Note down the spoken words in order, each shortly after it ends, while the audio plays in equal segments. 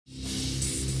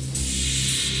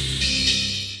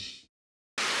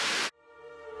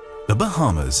The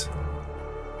Bahamas.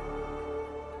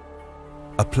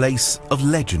 A place of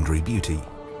legendary beauty.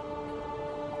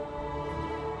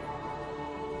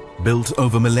 Built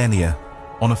over millennia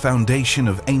on a foundation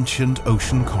of ancient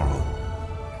ocean coral.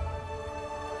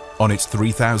 On its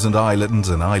 3,000 islands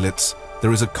and islets,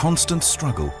 there is a constant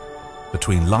struggle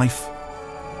between life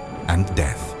and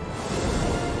death.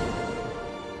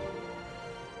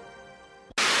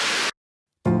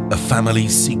 A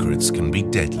family's secrets can be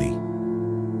deadly.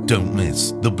 Don't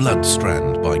miss The Blood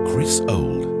Strand by Chris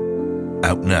Old.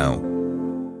 Out now.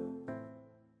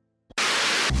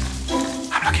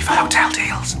 I'm looking for hotel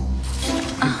deals.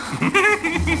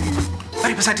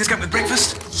 30% discount with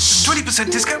breakfast,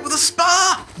 20% discount with a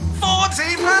spa,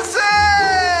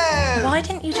 40%! Why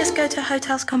didn't you just go to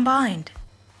Hotels Combined?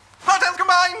 Hotels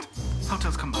Combined!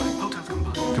 Hotels Combined, Hotels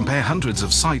Combined. Compare hundreds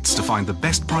of sites to find the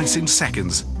best price in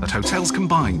seconds at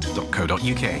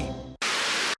hotelscombined.co.uk.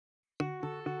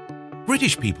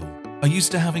 British people are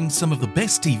used to having some of the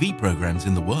best TV programs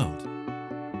in the world.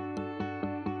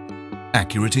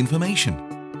 Accurate information,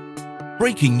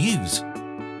 breaking news,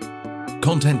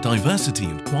 content diversity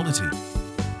and quality.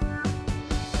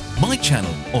 My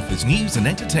channel offers news and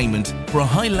entertainment for a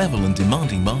high level and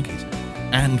demanding market,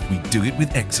 and we do it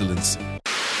with excellence.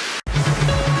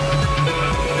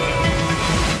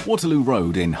 Waterloo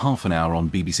Road in half an hour on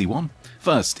BBC One.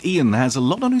 First, Ian has a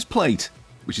lot on his plate,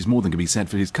 which is more than can be said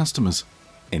for his customers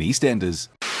in EastEnders.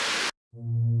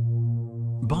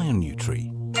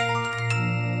 Bionutri.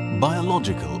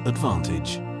 Biological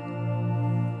advantage.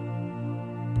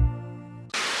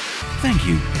 Thank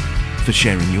you for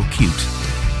sharing your cute,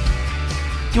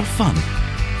 your fun,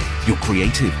 your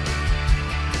creative,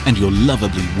 and your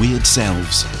lovably weird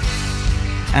selves.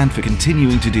 And for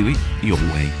continuing to do it your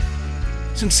way.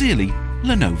 Sincerely,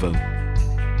 Lenovo.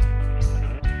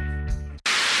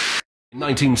 In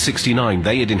 1969,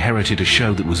 they had inherited a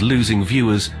show that was losing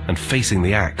viewers and facing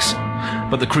the axe.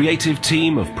 But the creative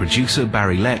team of producer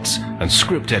Barry Letts and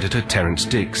script editor Terence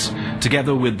Dix,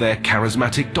 together with their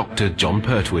charismatic doctor John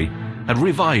Pertwee, had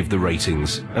revived the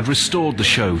ratings and restored the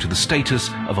show to the status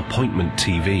of appointment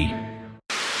TV.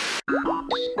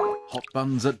 Hot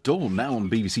Buns at Dawn now on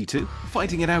BBC Two,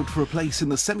 fighting it out for a place in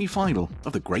the semi-final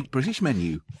of the Great British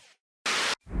Menu.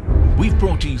 We've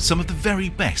brought you some of the very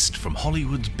best from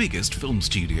Hollywood's biggest film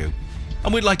studio,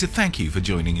 and we'd like to thank you for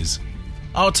joining us.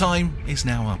 Our time is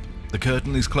now up. The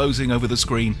curtain is closing over the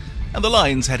screen, and the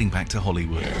lion's heading back to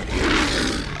Hollywood.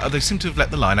 They seem to have let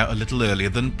the line out a little earlier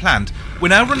than planned. We're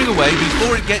now running away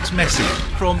before it gets messy.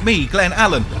 From me, Glen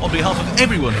Allen, on behalf of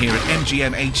everyone here at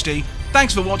MGM HD,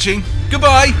 thanks for watching.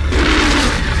 Goodbye!